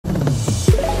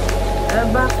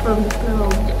from the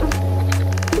club.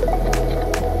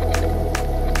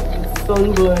 It's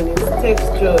sunburn, it's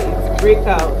texture, it's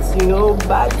breakouts, you know,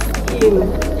 bad skin.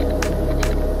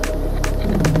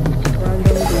 Random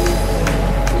days.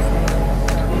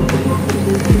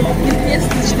 Yes,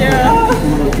 Chidera.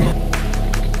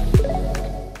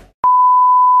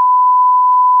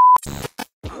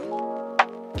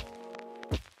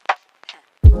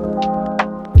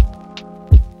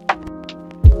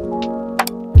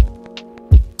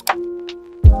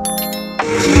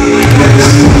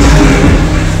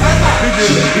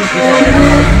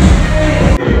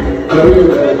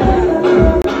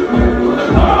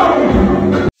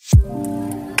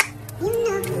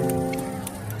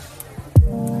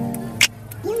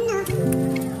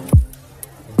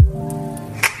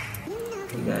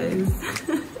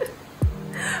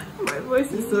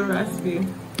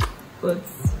 But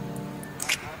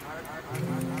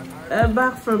I'm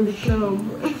back from the club.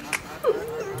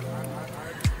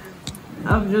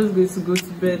 I'm just going to go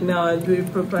to bed now and do a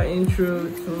proper intro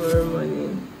tomorrow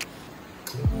morning.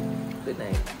 Good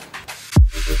night.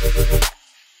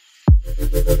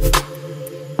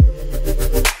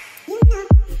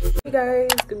 Hey guys,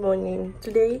 good morning.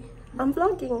 Today I'm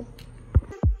vlogging.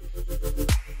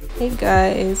 Hey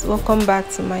guys, welcome back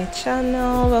to my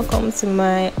channel. Welcome to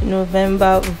my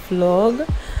November vlog.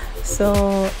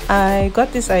 So I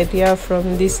got this idea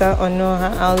from Lisa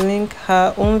Onuoha. I'll link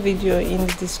her own video in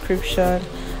the description,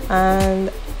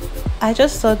 and I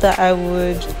just thought that I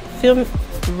would film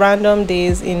random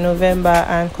days in November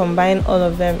and combine all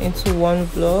of them into one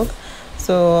vlog.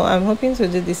 So I'm hoping to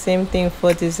do the same thing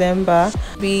for December.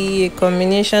 Be a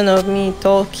combination of me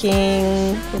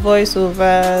talking,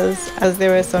 voiceovers, as there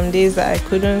were some days that I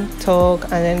couldn't talk,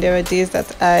 and then there were days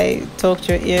that I talked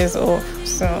your ears off.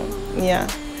 So yeah,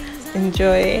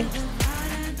 enjoy.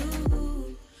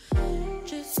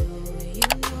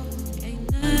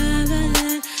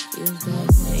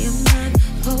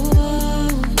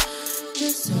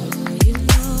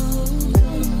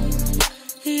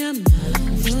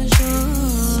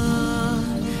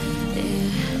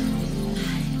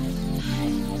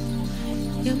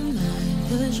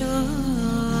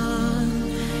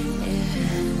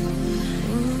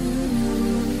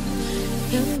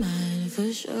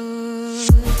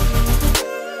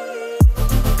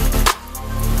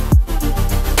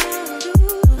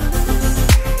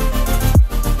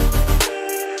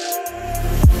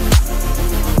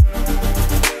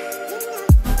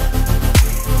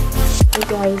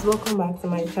 Guys, welcome back to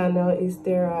my channel. It's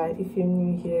Dera. If you're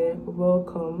new here,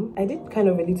 welcome. I did kind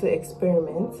of a little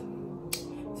experiment.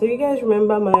 So you guys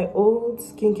remember my old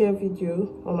skincare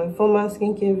video, or my former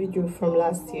skincare video from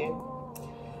last year,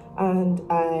 and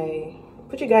I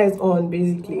put you guys on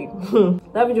basically.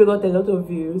 That video got a lot of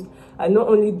views, and not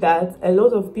only that, a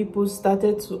lot of people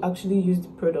started to actually use the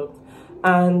product,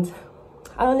 and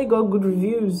I only got good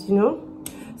reviews, you know.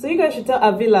 So you guys should tell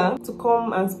Avila to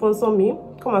come and sponsor me.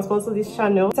 Come and sponsor this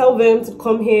channel. Tell them to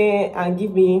come here and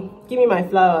give me my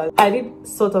flowers. I did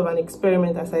sort of an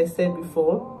experiment, as I said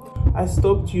before. I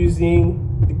stopped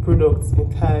using the products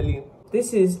entirely.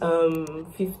 This is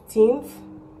 15th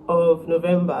of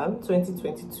November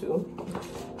 2022,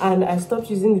 and I stopped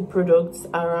using the products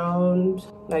around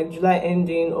like July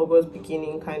ending, August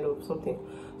beginning, kind of something.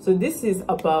 So this is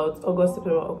about August,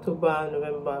 September, October,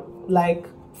 November, like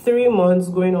 3 months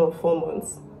going on 4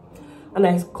 months. And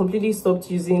I completely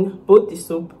stopped using both the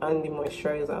soap and the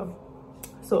moisturizer.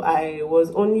 So I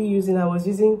was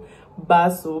using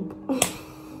bar soap.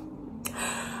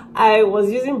 I was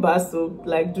using bar soap,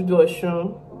 like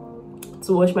lotion,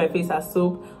 to wash my face as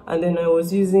soap, and then I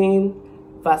was using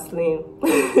Vaseline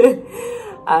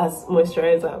as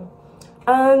moisturizer.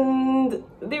 And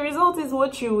the result is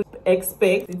what you would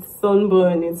expect. It's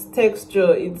sunburn, it's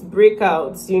texture, it's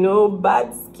breakouts, you know,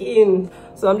 bad skin.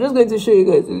 So I'm just going to show you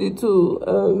guys a little.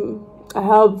 I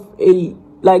have a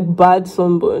like bad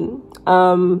sunburn.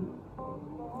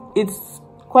 It's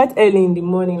quite early in the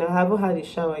morning. I haven't had a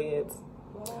shower yet,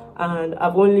 and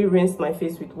I've only rinsed my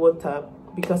face with water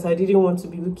because I didn't want to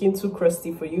be looking too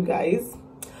crusty for you guys.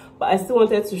 But I still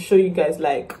wanted to show you guys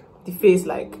like the face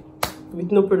like with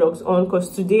no products on, because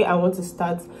today I want to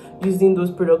start using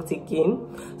those products again,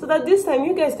 so that this time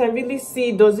you guys can really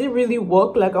see, does it really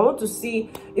work? Like, I want to see,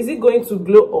 is it going to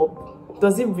glow up?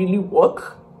 Does it really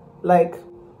work? Like,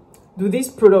 do these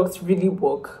products really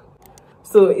work?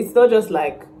 So it's not just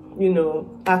like, you know,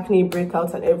 acne,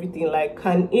 breakouts and everything. Like,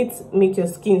 can it make your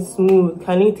skin smooth?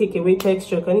 Can it take away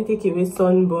texture? Can it take away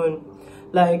sunburn?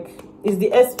 Like, is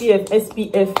the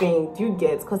SPF thing, do you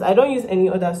get? Because I don't use any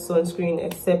other sunscreen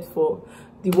except for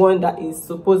the one that is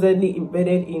supposedly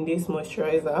embedded in this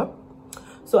moisturizer.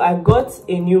 So I got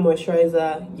a new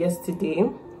moisturizer yesterday,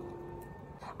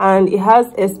 and it has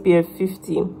SPF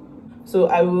 50. So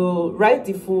I will write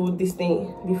the full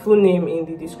name in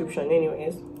the description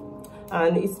anyways.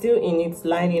 And it's still in its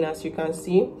lining, as you can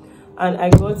see. And I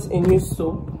got a new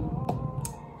soap.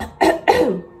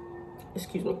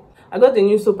 Excuse me. I got the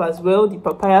new soap as well, the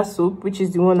papaya soap, which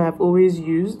is the one I've always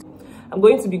used. I'm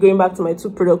going to be going back to my 2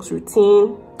 products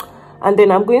routine, and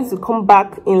then I'm going to come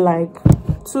back in like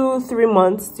 2-3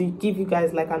 months to give you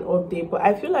guys like an update. But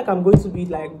I feel like I'm going to be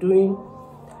like doing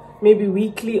maybe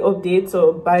weekly updates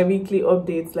or bi-weekly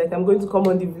updates. Like I'm going to come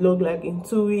on the vlog like in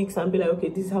 2 weeks and be like, okay,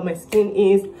 this is how my skin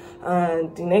is,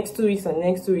 and the next 2 weeks and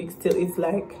next 2 weeks till it's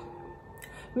like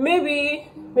maybe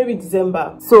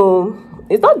December. So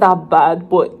it's not that bad,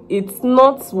 but it's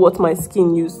not what my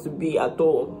skin used to be at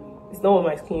all. It's not what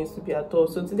my skin used to be at all.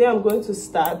 So today I'm going to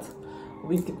start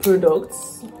with the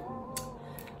products,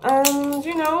 and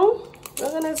you know, we're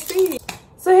gonna see.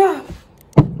 So yeah,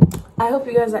 I hope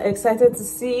you guys are excited to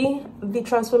see the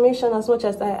transformation as much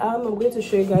as I am. I'm going to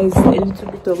show you guys a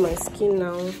little bit of my skin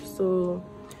now. So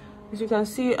as you can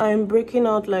see, I'm breaking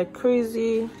out like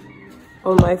crazy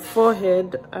on my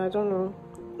forehead. I don't know,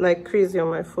 like crazy on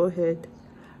my forehead,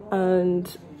 and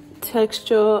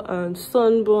texture and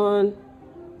sunburn.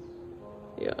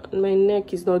 Yeah, my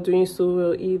neck is not doing so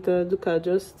well either. Look at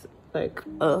just like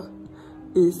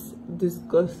it's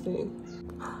disgusting.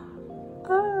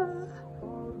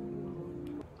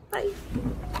 Bye.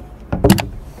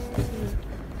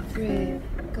 3,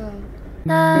 go.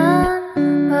 난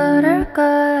모를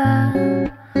거야.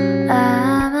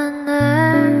 아마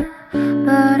날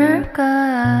모를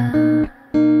거야.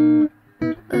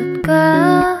 웃고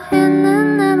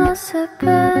있는 내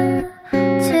모습은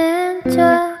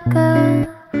진짜가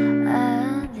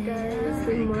아니야.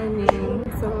 Good morning.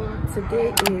 So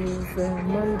today is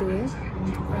Monday,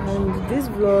 and this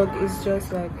vlog is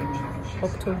just like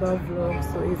October vlog,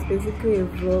 so it's basically a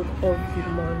vlog of the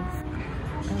month,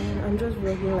 and I'm just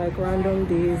vlogging like random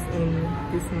days in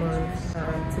this month.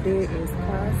 And today is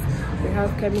class. We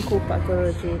have chemical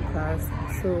pathology class,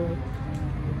 so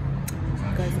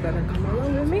you guys gotta come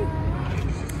along with me.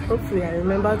 Hopefully I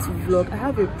remember to vlog. I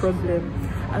have a problem.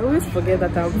 I always forget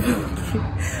that I'm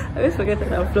vlogging. I always forget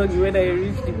that I'm vlogging when I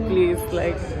reach the place.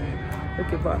 Like,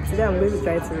 okay, but today I'm going to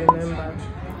try to remember.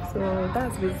 So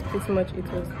that's pretty much it.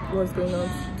 What's going on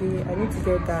today. I need to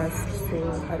get gas, so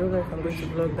I don't know if I'm going to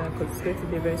vlog that because it's going to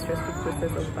be a very stressful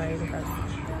process of buying gas.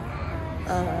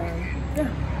 Yeah,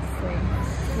 so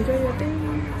enjoy your day.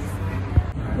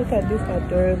 Look at this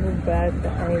adorable bag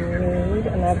that I made,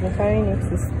 and I've been carrying it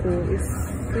to school. It's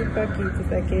super cute. It's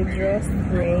like a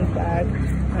drawstring bag,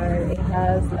 and it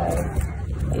has like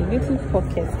a little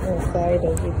pocket inside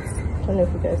of it. I don't know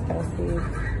if you guys can see it.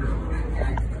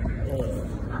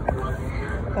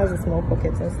 Has a small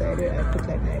pocket inside where I put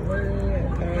like my money and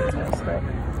carrots and stuff.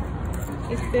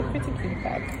 It's a pretty cute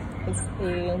bag. It's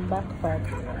a backpack,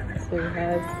 so it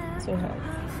has 2 hands.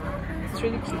 It's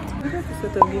really cute. I'm going to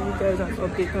sort of give you guys an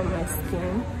update on my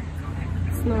skin.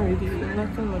 It's not really,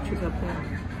 nothing much is happening.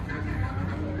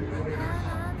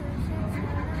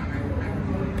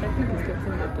 I think it's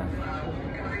getting better.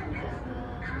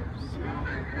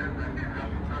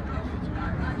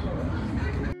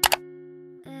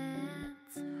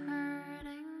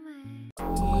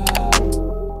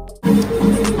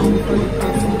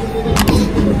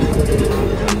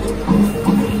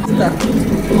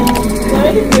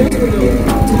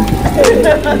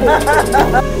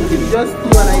 Just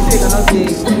you and I say cannot say.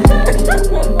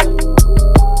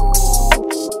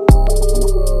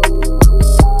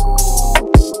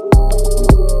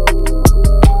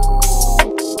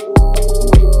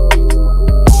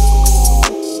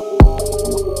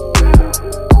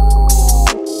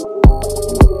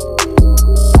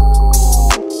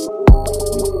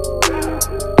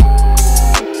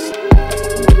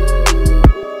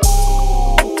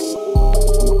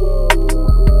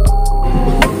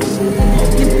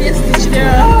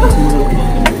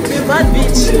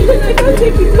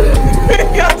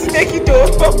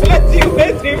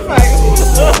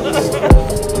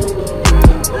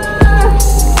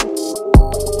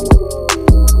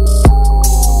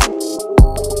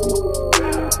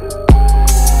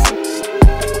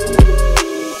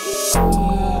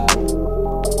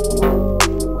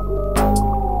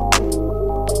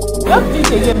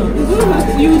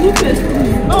 You do first.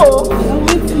 No. I'm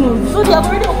waiting. So they have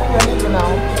already opened your name now.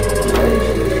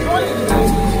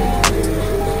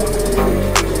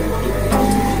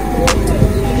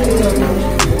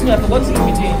 Yeah, I forgot to give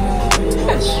me the.